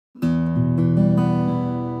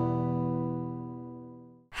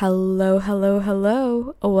Hello, hello,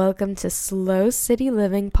 hello. Welcome to Slow City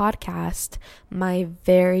Living Podcast, my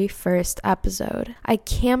very first episode. I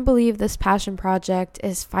can't believe this passion project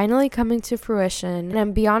is finally coming to fruition, and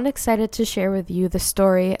I'm beyond excited to share with you the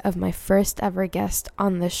story of my first ever guest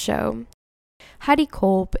on this show. Hattie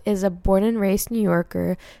Kolp is a born and raised New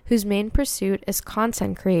Yorker whose main pursuit is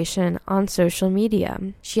content creation on social media.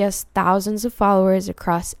 She has thousands of followers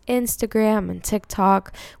across Instagram and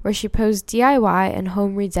TikTok, where she posts DIY and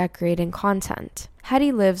home redecorating content.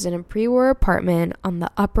 Hattie lives in a pre-war apartment on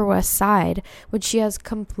the Upper West Side, which she has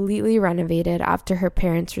completely renovated after her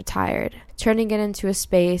parents retired, turning it into a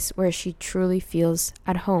space where she truly feels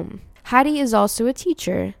at home. Hattie is also a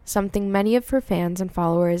teacher, something many of her fans and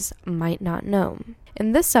followers might not know.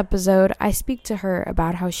 In this episode, I speak to her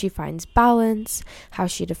about how she finds balance, how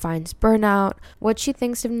she defines burnout, what she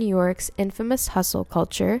thinks of New York's infamous hustle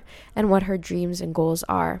culture, and what her dreams and goals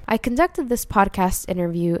are. I conducted this podcast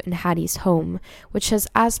interview in Hattie's home, which has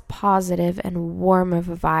as positive and warm of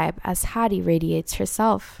a vibe as Hattie radiates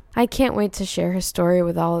herself. I can't wait to share her story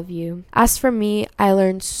with all of you. As for me, I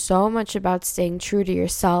learned so much about staying true to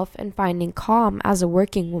yourself and finding calm as a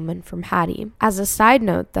working woman from Hattie. As a side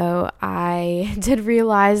note though, I did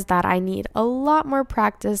realize that I need a lot more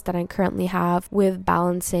practice than I currently have with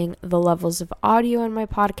balancing the levels of audio in my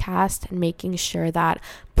podcast and making sure that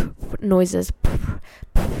noises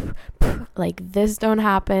like this don't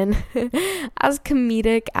happen. As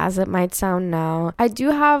comedic as it might sound now, I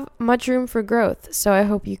do have much room for growth, so I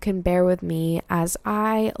hope you can bear with me as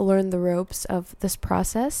I learn the ropes of this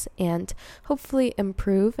process and hopefully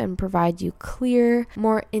improve and provide you clear,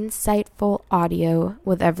 more insightful audio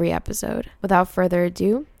with every episode. Without further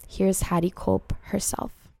ado, here's Hattie Kolp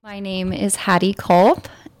herself. My name is Hattie Kolp,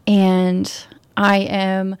 and I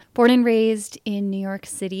am born and raised in New York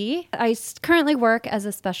City. I currently work as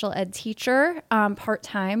a special ed teacher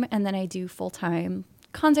part-time, and then I do full-time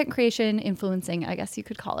content creation, influencing, I guess you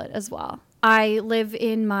could call it as well. I live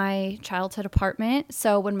in my childhood apartment,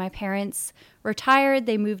 so when my parents retired,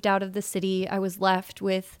 they moved out of the city. I was left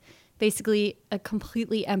with basically a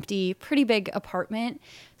completely empty, pretty big apartment.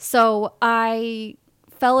 So I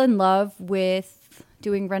fell in love with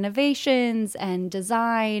doing renovations and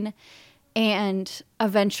design. And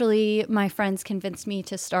eventually my friends convinced me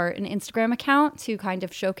to start an Instagram account to kind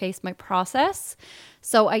of showcase my process.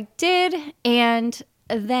 So I did. And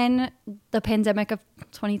then the pandemic of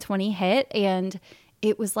 2020 hit, and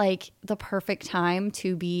it was like the perfect time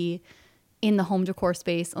to be in the home decor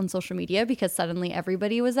space on social media because suddenly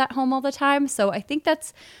everybody was at home all the time. So I think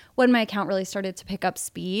that's when my account really started to pick up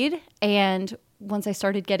speed. And once I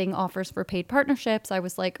started getting offers for paid partnerships, I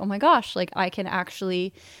was like, oh my gosh, like I can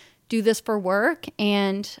actually do this for work.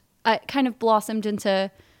 And it kind of blossomed into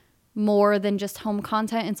more than just home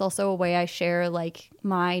content. It's also a way I share like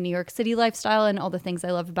my New York City lifestyle and all the things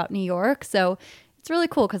I love about New York. So it's really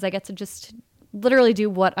cool because I get to just literally do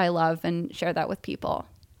what I love and share that with people.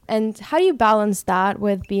 And how do you balance that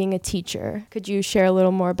with being a teacher? Could you share a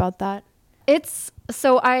little more about that? This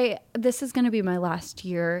is going to be my last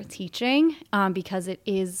year teaching because it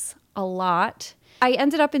is a lot. I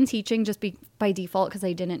ended up in teaching just by default because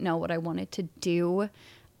I didn't know what I wanted to do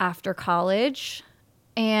after college.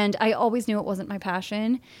 And I always knew it wasn't my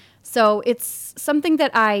passion. So it's something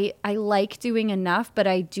that I like doing enough, but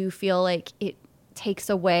I do feel like it takes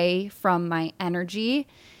away from my energy.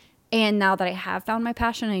 And now that I have found my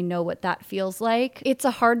passion, I know what that feels like. It's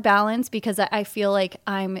a hard balance because I feel like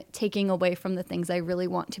I'm taking away from the things I really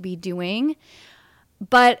want to be doing.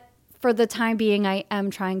 But for the time being, I am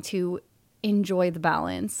trying to enjoy the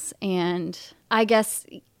balance. And I guess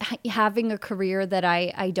having a career that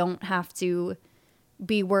I don't have to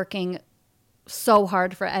be working so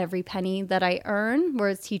hard for every penny that I earn,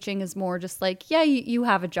 whereas teaching is more just like, yeah, you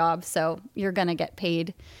have a job, so you're going to get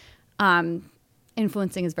paid.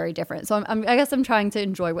 Influencing is very different. So I guess I'm trying to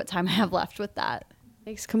enjoy what time I have left with that.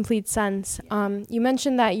 Makes complete sense. You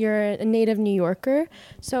mentioned that you're a native New Yorker.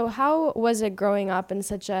 So how was it growing up in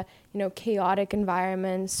such a, chaotic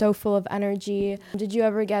environment, so full of energy? Did you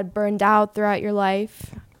ever get burned out throughout your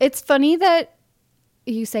life? It's funny that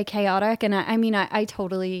you say chaotic, and I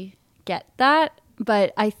totally get that,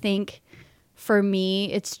 but I think for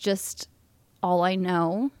me, it's just all I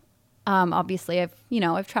know. Obviously,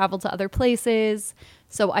 I've traveled to other places,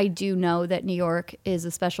 so I do know that New York is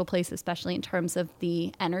a special place, especially in terms of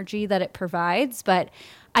the energy that it provides. But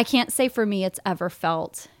I can't say for me it's ever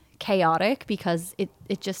felt chaotic because it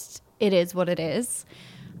is what it is.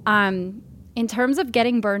 In terms of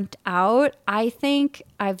getting burnt out, I think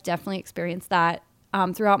I've definitely experienced that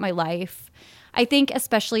throughout my life. I think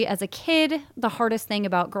especially as a kid, the hardest thing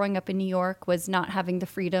about growing up in New York was not having the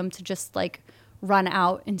freedom to just like run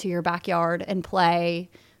out into your backyard and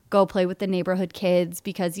go play with the neighborhood kids,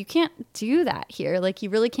 because you can't do that here. Like, you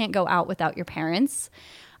really can't go out without your parents.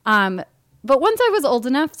 But once I was old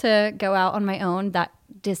enough to go out on my own, that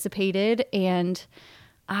dissipated, and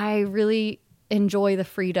I really enjoy the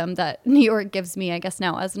freedom that New York gives me, I guess,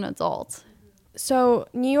 now as an adult. So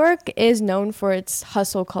New York is known for its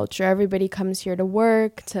hustle culture. Everybody comes here to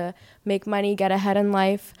work, to make money, get ahead in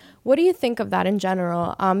life. What do you think of that in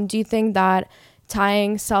general? Do you think that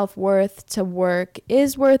tying self-worth to work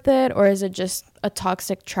is worth it, or is it just a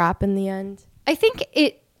toxic trap in the end? I think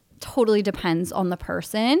it totally depends on the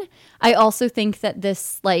person. I also think that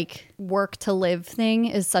this like work to live thing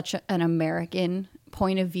is such an American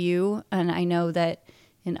point of view. And I know that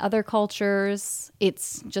in other cultures,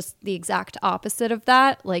 it's just the exact opposite of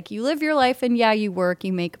that. Like, you live your life and yeah, you work,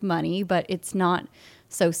 you make money, but it's not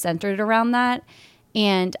so centered around that.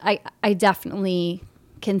 And I definitely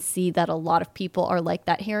can see that a lot of people are like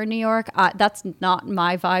that here in New York. That's not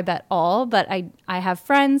my vibe at all, but I have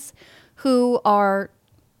friends who are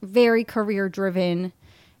very career driven,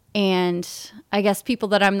 and I guess people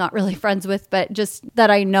that I'm not really friends with, but just that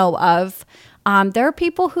I know of. There are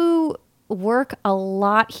people who work a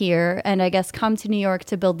lot here and I guess come to New York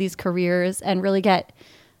to build these careers and really get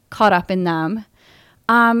caught up in them.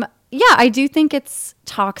 Yeah, I do think it's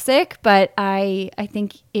toxic, but I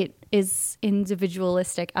think it is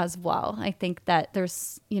individualistic as well. I think that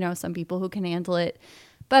there's, some people who can handle it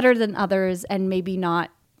better than others and maybe not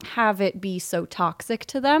have it be so toxic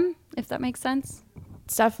to them, if that makes sense.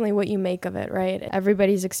 It's definitely what you make of it, right?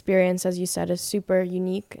 Everybody's experience, as you said, is super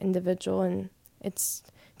unique, individual, and it's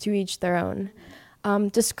to each their own.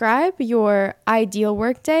 Describe your ideal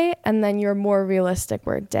workday and then your more realistic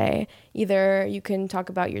workday. Either you can talk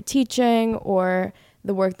about your teaching or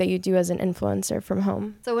the work that you do as an influencer from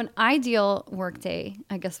home. So an ideal workday,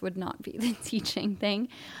 I guess, would not be the teaching thing.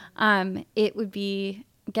 It would be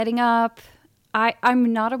getting up.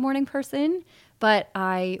 I'm not a morning person, but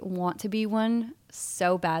I want to be one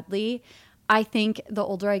so badly. I think the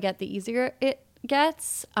older I get, the easier it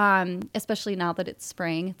gets, especially now that it's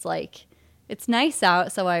spring. It's like, it's nice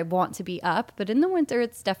out, so I want to be up, but in the winter,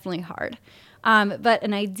 it's definitely hard. But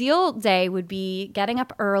an ideal day would be getting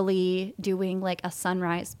up early, doing like a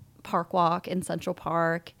sunrise park walk in Central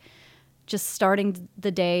Park, just starting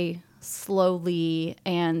the day slowly,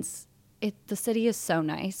 and the city is so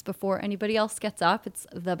nice before anybody else gets up. It's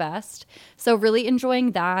the best. So really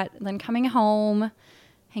enjoying that. Then coming home,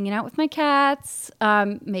 hanging out with my cats,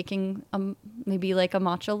 making maybe like a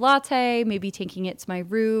matcha latte, maybe taking it to my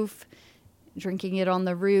roof, drinking it on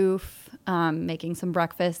the roof, making some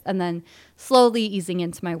breakfast, and then slowly easing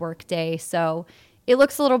into my work day. So it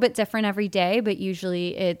looks a little bit different every day, but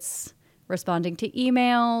usually it's responding to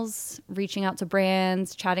emails, reaching out to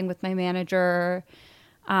brands, chatting with my manager.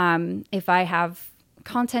 If I have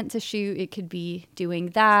content to shoot, it could be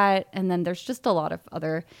doing that. And then there's just a lot of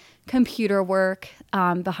other computer work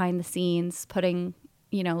behind the scenes, putting,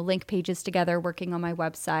 link pages together, working on my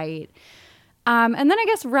website. And then I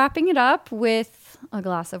guess wrapping it up with a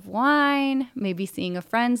glass of wine, maybe seeing a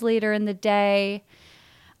friend later in the day.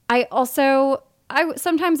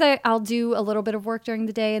 Sometimes I'll do a little bit of work during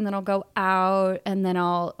the day, and then I'll go out, and then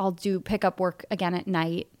I'll do pick up work again at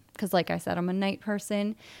night. Because like I said, I'm a night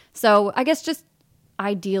person. So I guess just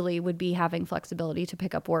ideally would be having flexibility to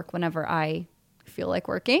pick up work whenever I feel like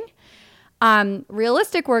working.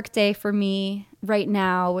 Realistic work day for me right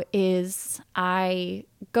now is I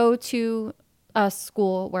go to a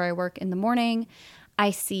school where I work in the morning.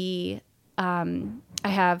 I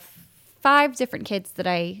have 5 different kids that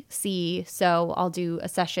I see. So I'll do a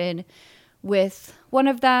session with one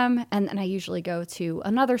of them, and then I usually go to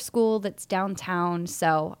another school that's downtown,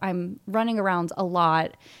 so I'm running around a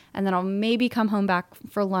lot, and then I'll maybe come home back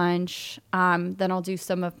for lunch, then I'll do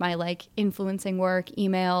some of my like influencing work,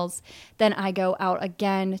 emails, then I go out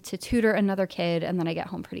again to tutor another kid, and then I get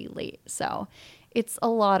home pretty late. So it's a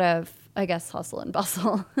lot of, I guess, hustle and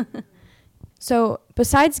bustle. So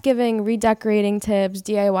besides giving redecorating tips,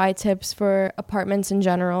 DIY tips for apartments in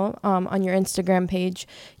general on your Instagram page,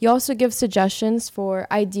 you also give suggestions for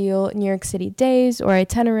ideal New York City days or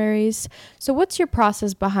itineraries. So what's your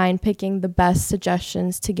process behind picking the best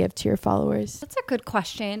suggestions to give to your followers? That's a good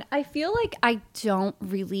question. I feel like I don't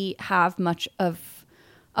really have much of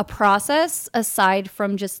a process aside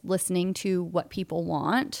from just listening to what people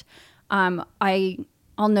want.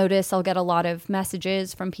 I'll notice I'll get a lot of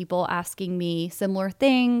messages from people asking me similar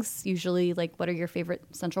things, usually like, what are your favorite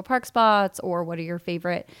Central Park spots, or what are your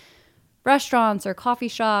favorite restaurants or coffee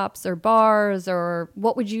shops or bars, or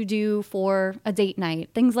what would you do for a date night,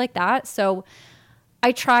 things like that. So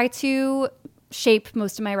I try to shape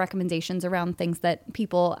most of my recommendations around things that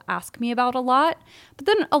people ask me about a lot. But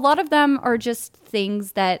then a lot of them are just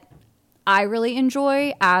things that I really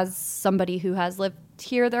enjoy as somebody who has lived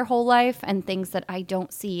here their whole life, and things that I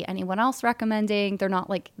don't see anyone else recommending. They're not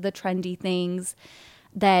like the trendy things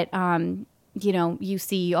that, you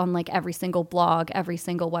see on like every single blog, every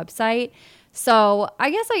single website. So I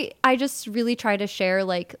guess I just really try to share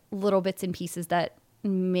like little bits and pieces that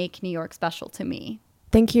make New York special to me.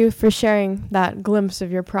 Thank you for sharing that glimpse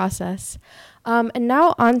of your process. And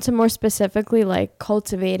now on to more specifically like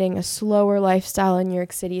cultivating a slower lifestyle in New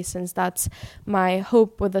York City, since that's my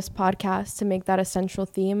hope with this podcast, to make that a central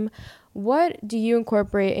theme. What do you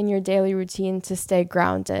incorporate in your daily routine to stay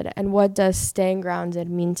grounded? And what does staying grounded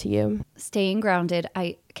mean to you? Staying grounded,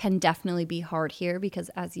 I can definitely be hard here because,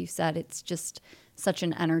 as you said, it's just such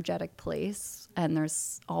an energetic place and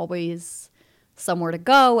there's always somewhere to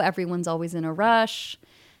go. Everyone's always in a rush,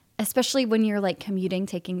 especially when you're like commuting,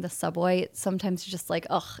 taking the subway. It's sometimes just like,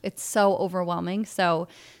 it's so overwhelming. So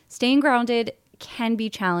staying grounded can be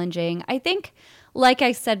challenging. I think, like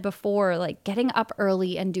I said before, like getting up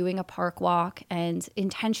early and doing a park walk and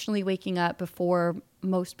intentionally waking up before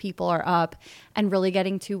most people are up and really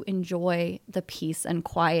getting to enjoy the peace and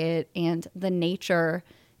quiet and the nature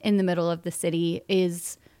in the middle of the city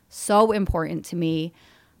is so important to me.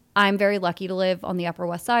 I'm very lucky to live on the Upper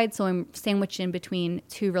West Side, so I'm sandwiched in between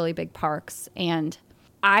two really big parks. And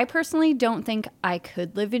I personally don't think I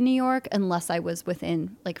could live in New York unless I was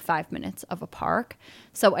within like 5 minutes of a park.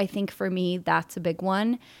 So I think for me, that's a big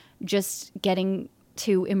one. Just getting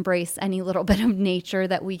to embrace any little bit of nature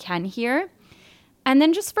that we can here. And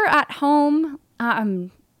then just for at home,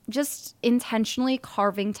 just intentionally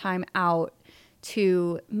carving time out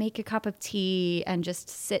to make a cup of tea and just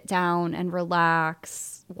sit down and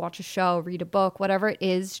relax, watch a show, read a book, whatever it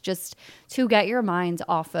is, just to get your mind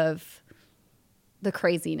off of the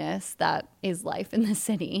craziness that is life in the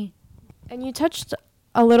city. And you touched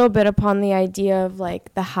a little bit upon the idea of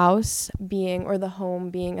like the house being, or the home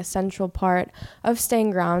being, a central part of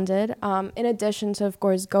staying grounded, in addition to, of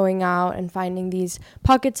course, going out and finding these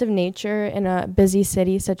pockets of nature in a busy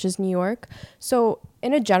city such as New York. So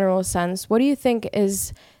in a general sense, what do you think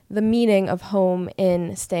is the meaning of home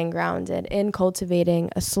in staying grounded, in cultivating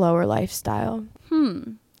a slower lifestyle?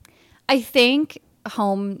 I think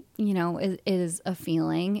home, is a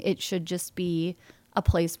feeling. It should just be a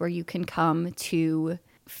place where you can come to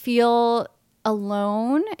feel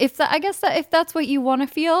alone. If that's what you want to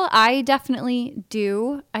feel, I definitely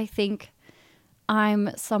do. I think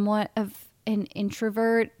I'm somewhat of an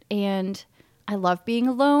introvert and I love being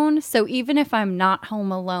alone. So even if I'm not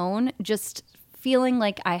home alone, just feeling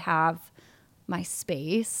like I have my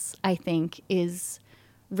space, I think is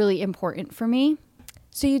really important for me.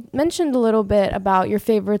 So you mentioned a little bit about your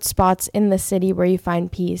favorite spots in the city where you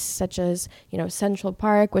find peace, such as, Central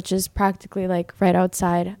Park, which is practically like right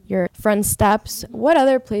outside your front steps. What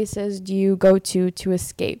other places do you go to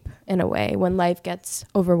escape in a way when life gets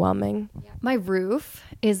overwhelming? My roof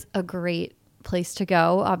is a great place to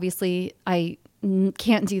go. Obviously, I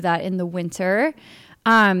can't do that in the winter.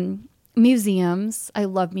 Museums. I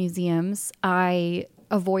love museums. I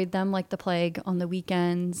avoid them like the plague on the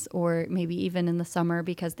weekends or maybe even in the summer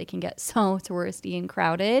because they can get so touristy and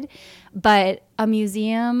crowded. But a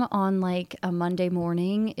museum on like a Monday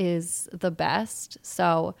morning is the best.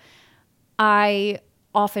 So I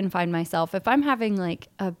often find myself, if I'm having like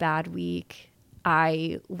a bad week,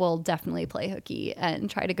 I will definitely play hooky and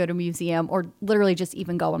try to go to a museum or literally just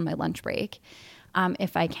even go on my lunch break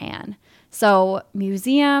if I can. So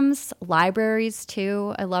museums, libraries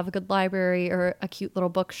too. I love a good library or a cute little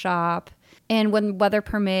bookshop. And when weather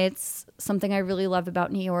permits, something I really love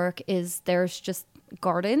about New York is there's just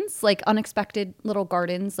gardens, like unexpected little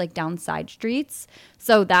gardens like down side streets.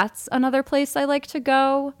 So that's another place I like to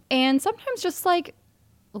go. And sometimes just like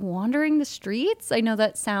wandering the streets. I know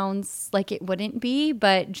that sounds like it wouldn't be,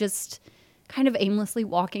 but just kind of aimlessly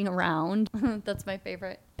walking around. That's my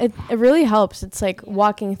favorite. It really helps. It's like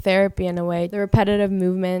walking therapy in a way. The repetitive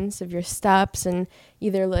movements of your steps and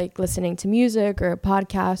either like listening to music or a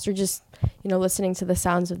podcast or just, listening to the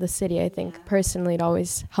sounds of the city. I think personally it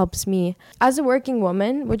always helps me. As a working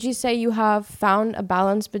woman, would you say you have found a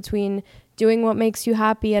balance between doing what makes you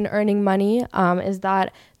happy and earning money? Is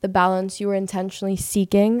that the balance you were intentionally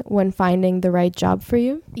seeking when finding the right job for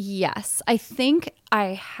you? Yes, I think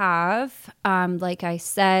I have. Like I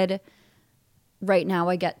said, right now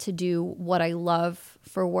I get to do what I love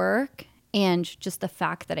for work And just the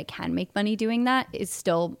fact that I can make money doing that is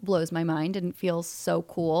still blows my mind and feels so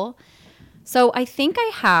cool. So I think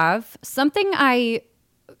I have something I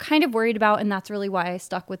kind of worried about, and that's really why I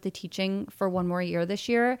stuck with the teaching for one more year this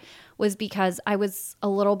year, was because I was a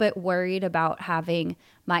little bit worried about having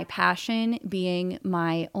my passion being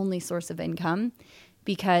my only source of income.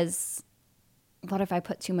 Because what if I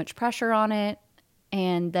put too much pressure on it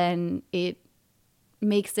and then it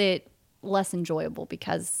makes it less enjoyable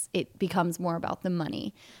because it becomes more about the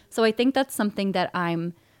money. So I think that's something that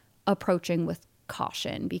I'm approaching with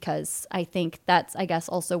caution, because I think that's, I guess,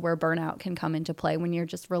 also where burnout can come into play. When you're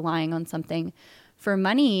just relying on something for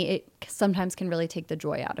money, it sometimes can really take the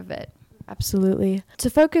joy out of it. Absolutely. To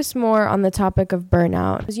focus more on the topic of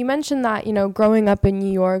burnout, as you mentioned that, growing up in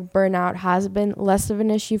New York, burnout has been less of an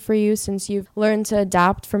issue for you since you've learned to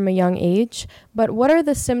adapt from a young age. But what are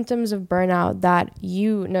the symptoms of burnout that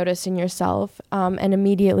you notice in yourself and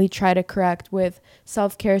immediately try to correct with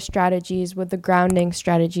self-care strategies, with the grounding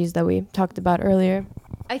strategies that we talked about earlier?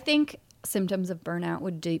 I think symptoms of burnout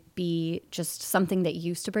would be just something that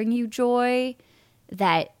used to bring you joy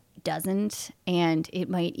that doesn't, and it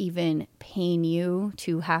might even pain you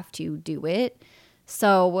to have to do it.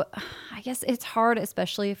 So I guess it's hard,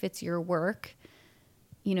 especially if it's your work.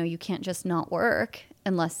 You can't just not work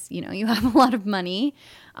unless, you have a lot of money.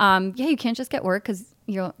 You can't just get work because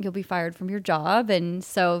you'll be fired from your job. And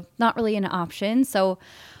so not really an option. So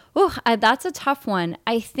that's a tough one.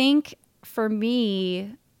 I think for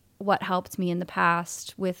me, what helped me in the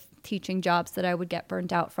past with teaching jobs that I would get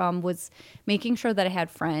burnt out from was making sure that I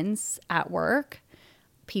had friends at work,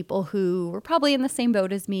 people who were probably in the same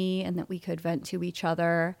boat as me, and that we could vent to each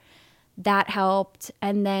other. That helped.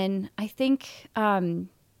 And then I think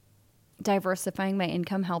diversifying my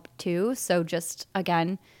income helped too. So just,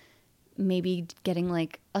 again, maybe getting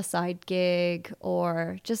like a side gig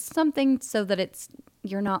or just something so that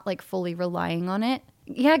you're not like fully relying on it.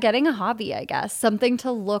 Yeah, getting a hobby, I guess. Something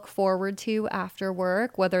to look forward to after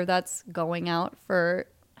work, whether that's going out for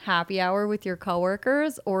happy hour with your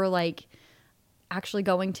coworkers or like actually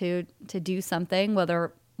going to do something,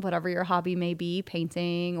 whatever your hobby may be,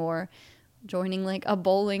 painting or joining like a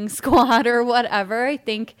bowling squad or whatever. I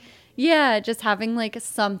think, just having like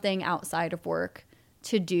something outside of work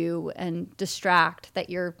to do and distract that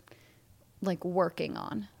you're like working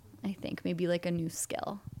on. I think maybe like a new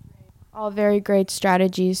skill. All very great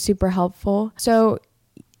strategies, super helpful. So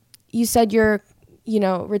you said you're,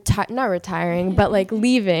 not retiring, but like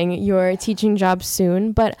leaving your teaching job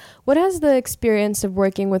soon. But what has the experience of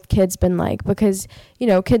working with kids been like? Because,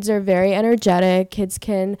 kids are very energetic. Kids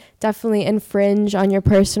can definitely infringe on your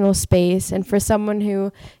personal space. And for someone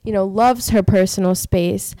who, loves her personal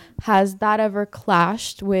space, has that ever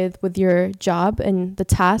clashed with your job and the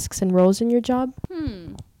tasks and roles in your job?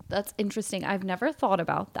 That's interesting. I've never thought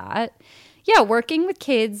about that. Yeah, working with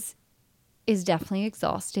kids is definitely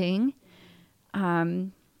exhausting.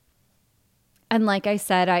 And like I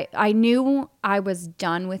said, I knew I was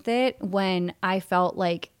done with it when I felt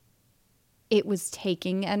like it was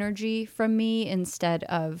taking energy from me instead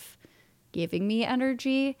of giving me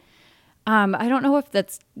energy. I don't know if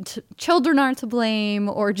that's children are to blame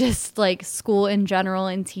or just like school in general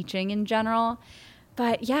and teaching in general.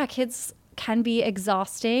 But yeah, kids can be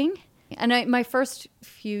exhausting. And my first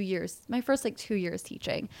like 2 years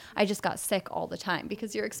teaching, I just got sick all the time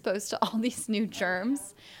because you're exposed to all these new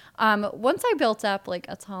germs. Once I built up like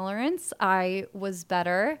a tolerance, I was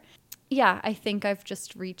better. Yeah, I think I've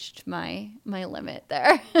just reached my limit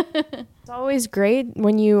there. It's always great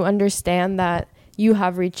when you understand that you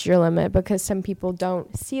have reached your limit, because some people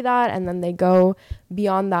don't see that and then they go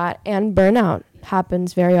beyond that, and burnout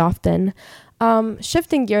happens very often.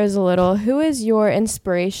 Shifting gears a little, who is your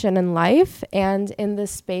inspiration in life and in the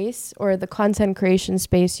space or the content creation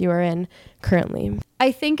space you are in currently?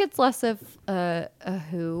 I think it's less of a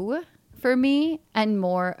who for me and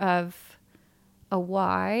more of a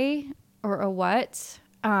why or a what.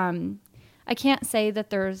 I can't say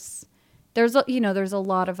that there's a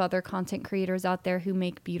lot of other content creators out there who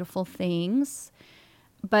make beautiful things,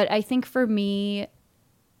 but I think for me,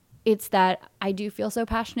 it's that I do feel so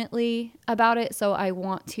passionately about it. So I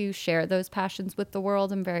want to share those passions with the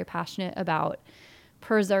world. I'm very passionate about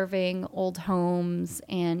preserving old homes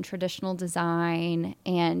and traditional design.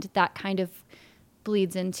 And that kind of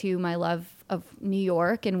bleeds into my love of New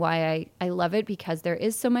York and why I love it, because there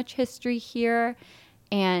is so much history here.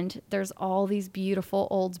 And there's all these beautiful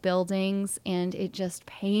old buildings. And it just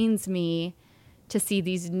pains me to see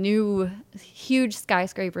these new huge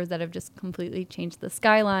skyscrapers that have just completely changed the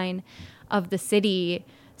skyline of the city.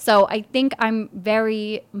 So I think I'm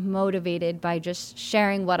very motivated by just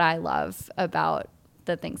sharing what I love about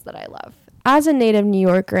the things that I love. As a native New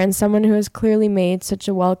Yorker and someone who has clearly made such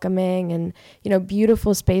a welcoming and,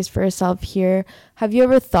 beautiful space for herself here, have you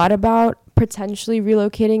ever thought about potentially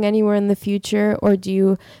relocating anywhere in the future, or do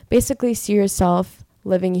you basically see yourself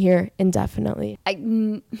living here indefinitely?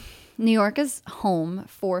 New York is home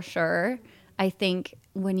for sure. I think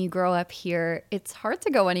when you grow up here, it's hard to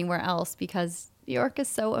go anywhere else because New York is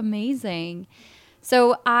so amazing.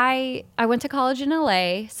 So I went to college in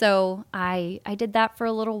LA, so I did that for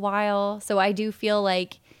a little while. So I do feel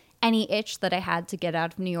like any itch that I had to get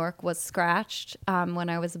out of New York was scratched when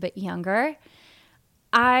I was a bit younger.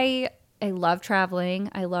 I love traveling.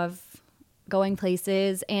 I love going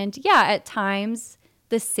places. And yeah, at times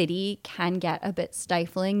the city can get a bit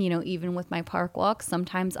stifling, even with my park walks.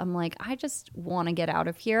 Sometimes I'm like, I just want to get out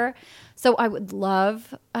of here. So I would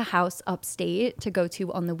love a house upstate to go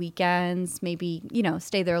to on the weekends, maybe,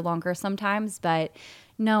 stay there longer sometimes. But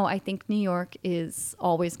no, I think New York is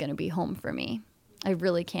always going to be home for me. I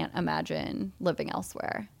really can't imagine living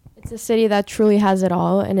elsewhere. It's a city that truly has it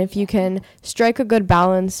all, and if you can strike a good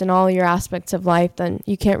balance in all your aspects of life, then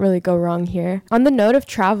you can't really go wrong here. On the note of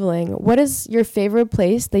traveling, what is your favorite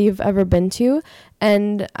place that you've ever been to?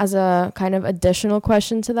 And as a kind of additional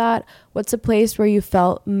question to that, what's a place where you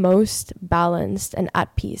felt most balanced and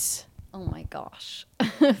at peace? Oh my gosh.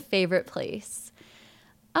 Favorite place.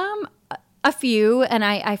 A few, and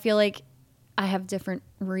I feel like I have different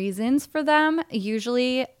reasons for them.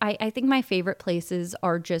 Usually, I think my favorite places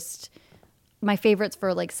are just my favorites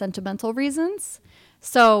for like sentimental reasons.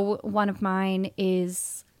 So one of mine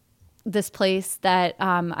is this place that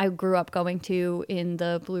I grew up going to in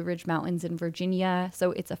the Blue Ridge Mountains in Virginia.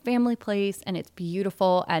 So it's a family place and it's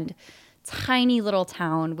beautiful and tiny little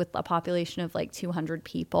town with a population of like 200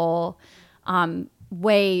 people.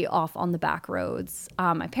 Way off on the back roads.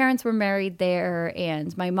 My parents were married there,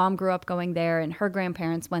 and my mom grew up going there, and her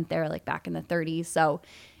grandparents went there like back in the 30s. So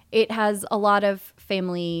it has a lot of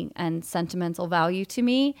family and sentimental value to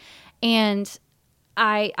me. And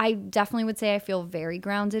I definitely would say I feel very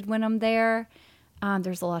grounded when I'm there.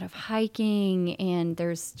 There's a lot of hiking, and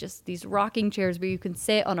there's just these rocking chairs where you can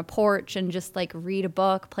sit on a porch and just like read a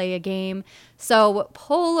book, play a game. So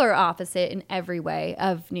polar opposite in every way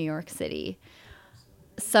of New York City.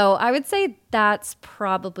 So I would say that's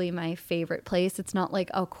probably my favorite place. It's not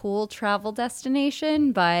like a cool travel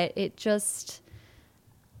destination, but it just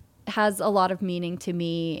has a lot of meaning to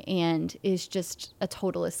me and is just a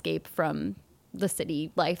total escape from the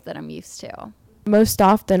city life that I'm used to. Most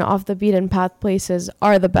often, off the beaten path places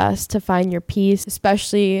are the best to find your peace,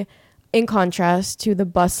 especially in contrast to the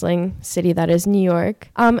bustling city that is New York.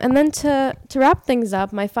 And then to wrap things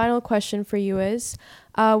up, my final question for you is,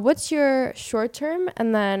 what's your short-term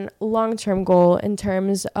and then long-term goal in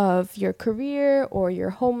terms of your career or your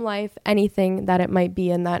home life, anything that it might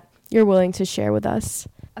be and that you're willing to share with us?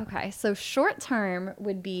 Okay, so short-term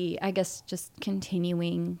would be, I guess, just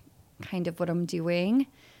continuing kind of what I'm doing,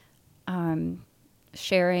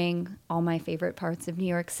 sharing all my favorite parts of New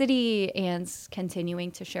York City and continuing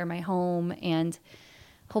to share my home and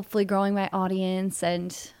hopefully growing my audience.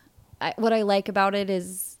 And what I like about it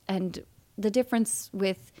is, and the difference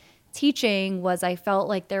with teaching was I felt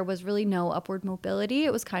like there was really no upward mobility.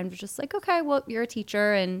 It was kind of just like, okay, well, you're a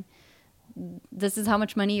teacher and this is how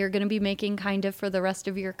much money you're going to be making kind of for the rest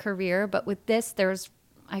of your career. But with this,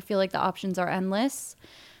 I feel like the options are endless.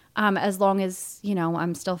 As long as,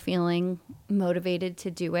 I'm still feeling motivated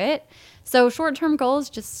to do it. So short-term goals,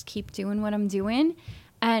 just keep doing what I'm doing.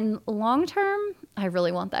 And long-term, I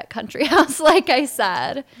really want that country house, like I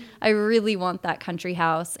said. I really want that country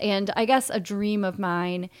house. And I guess a dream of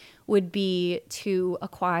mine would be to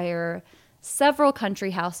acquire several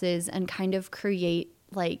country houses and kind of create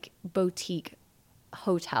like boutique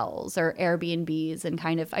hotels or Airbnbs and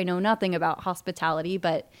kind of, I know nothing about hospitality,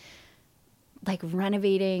 but like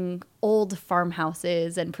renovating old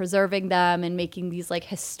farmhouses and preserving them and making these like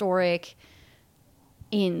historic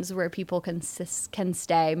inns where people can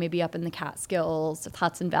stay, maybe up in the Catskills,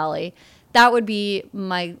 Hudson Valley. That would be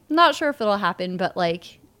not sure if it'll happen, but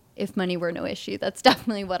like if money were no issue, that's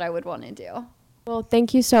definitely what I would want to do. Well,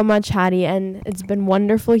 thank you so much, Hattie, and it's been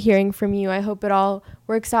wonderful hearing from you. I hope it all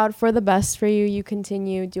works out for the best for you. You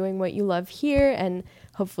continue doing what you love here, and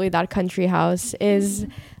hopefully that country house is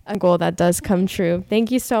a goal that does come true. Thank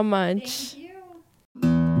you so much.